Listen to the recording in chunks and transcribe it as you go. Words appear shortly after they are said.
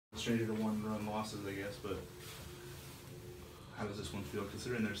straight into one-run losses, I guess, but how does this one feel?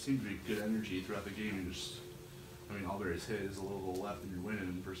 Considering there seemed to be good energy throughout the game, you just, I mean, Albert's hit is a little goal left and you're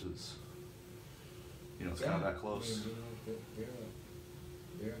winning versus, you know, it's kind of that close. I mean, you know,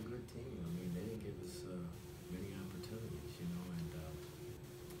 they're a good team. I mean, they didn't give us many opportunities, you know, and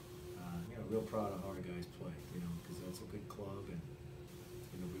you know, real proud of how our guys play, you know, because that's a good club, and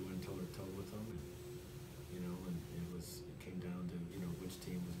you know, we went toe to toe with them, and you know, and it came down to, you know, which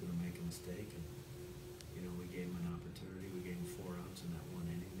team was going to make a mistake, and you know, we gave them an opportunity. We gave them 4 outs in that one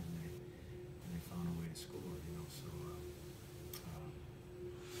inning, and they found a way to score, you know. So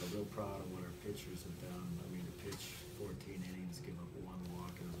I'm real proud of what our pitchers have done. I mean, to pitch 14 innings, give up 1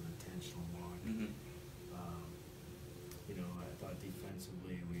 walk, it was an intentional walk. Mm-hmm. You know, I thought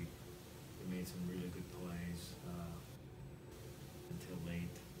defensively we made some really good plays until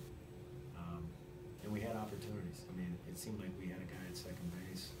late. And we had opportunities. I mean, it seemed like we had a guy at second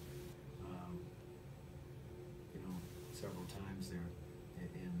base, you know, several times there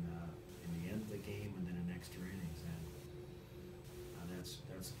in the end of the game and then in extra innings, and that's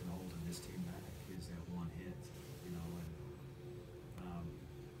been holding this team back, is that one hit, you know, and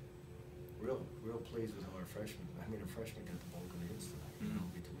real pleased with how our freshmen. I mean, our freshmen got the bulk of the hits tonight, you know,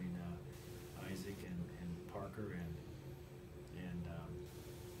 between Isaac and Parker and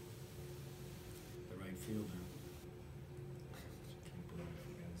the right fielder. Can't believe I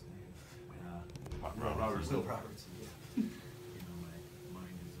forgot his name. Robertson. Robertson, yeah. You know, my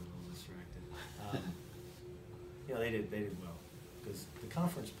mind is a little distracted. You know, they did well, because the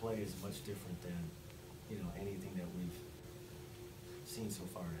conference play is much different than, you know, anything that we've seen so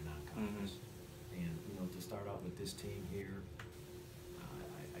far in a non-conference. And you know, to start out with this team here,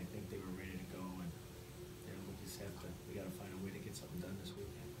 I think they were ready to go, and you know, we got to find a way to get something done this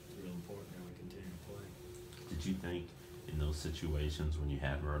weekend. It's real important that we continue to play. Did you think in those situations when you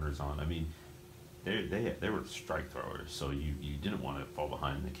had runners on, I mean, they were strike throwers, so you didn't want to fall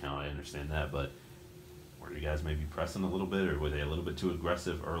behind in the count. I understand that, but were you guys maybe pressing a little bit, or were they a little bit too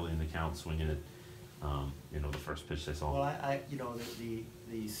aggressive early in the count, swinging it? You know, the first pitch they saw. Well, you know,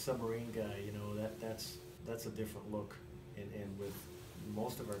 the submarine guy, you know, that's a different look, and with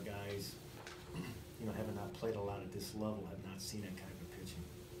most of our guys, you know, having not played a lot at this level, have not seen that kind of pitching,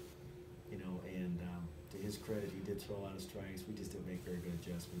 you know, and to his credit, he did throw a lot of strikes. We just didn't make very good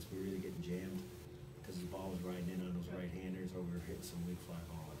adjustments. We were really getting jammed because the ball was riding in on those right-handers, or we were hitting some weak fly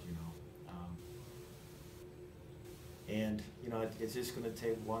balls, you know. And, you know, it's just going to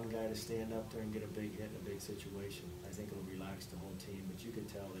take one guy to stand up there and get a big hit in a big situation. I think it'll relax the whole team, but you could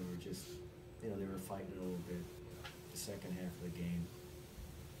tell they were just, you know, they were fighting it a little bit the second half of the game.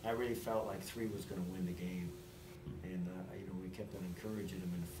 I really felt like 3 was going to win the game. And, you know, we kept on encouraging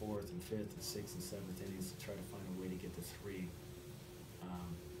them in the 4th and 5th and 6th and 7th innings to try to find a way to get to 3.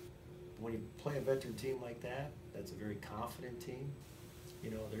 When you play a veteran team like that, that's a very confident team, you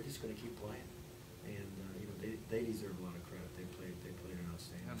know, they're just going to keep playing. And, you know, they deserve a lot of credit. They played an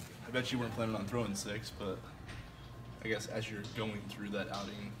outstanding game. I bet you weren't planning on throwing 6, but I guess as you're going through that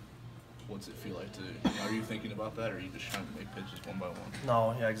outing, what's it feel like to, you know, are you thinking about that, or are you just trying to make pitches one by one?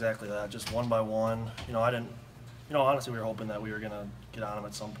 No, yeah, exactly that. Just one by one. You know, honestly, we were hoping that we were going to get on them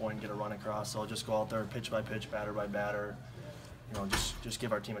at some point and get a run across. So just go out there pitch by pitch, batter by batter, you know, just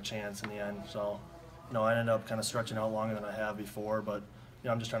give our team a chance in the end. So, you know, I ended up kind of stretching out longer than I have before, but, you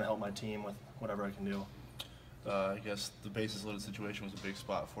know, I'm just trying to help my team with whatever I can do. I guess the bases loaded situation was a big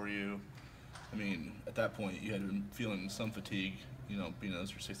spot for you. I mean, at that point, you had been feeling some fatigue, you know, being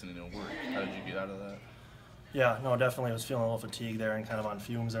as your 6th inning work. How did you get out of that? Yeah, no, definitely. I was feeling a little fatigue there and kind of on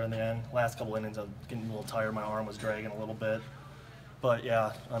fumes there in the end. Last couple innings, I was getting a little tired. My arm was dragging a little bit. But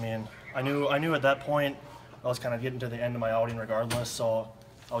yeah, I mean, I knew at that point I was kind of getting to the end of my outing regardless. So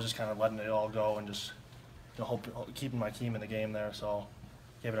I was just kind of letting it all go and just, you know, keeping my team in the game there. So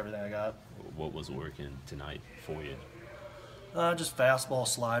gave it everything I got. What was working tonight for you? Just fastball,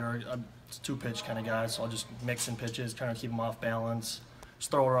 slider. I'm a 2-pitch kind of guy, so I'll just mix in pitches, trying to keep them off balance,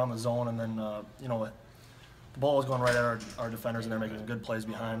 just throw it around the zone, and then, you know, the ball was going right at our defenders, and they're making good plays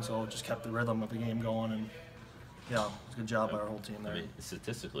behind, so it just kept the rhythm of the game going, and, yeah, it was a good job by our whole team there. I mean,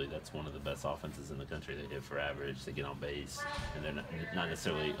 statistically, that's one of the best offenses in the country. They hit for average, they get on base, and they're not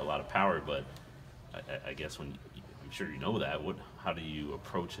necessarily a lot of power, but I guess I'm sure you know that. How do you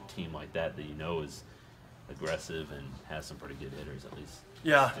approach a team like that you know is aggressive and has some pretty good hitters at least?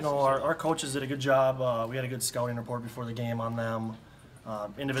 Yeah, no, our coaches did a good job. We had a good scouting report before the game on them.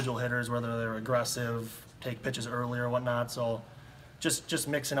 Individual hitters, whether they're aggressive, take pitches early or whatnot. So just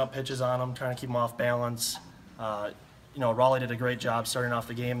mixing up pitches on them, trying to keep them off balance. You know, Raleigh did a great job starting off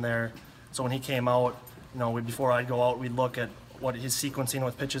the game there. So when he came out, you know, before I'd go out, we'd look at what his sequencing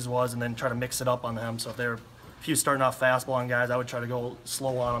with pitches was, and then try to mix it up on them. So if he was starting off fastball on guys, I would try to go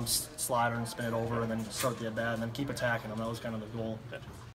slow on him, slider and spin it over, and then start the at bat, and then keep attacking them. That was kind of the goal.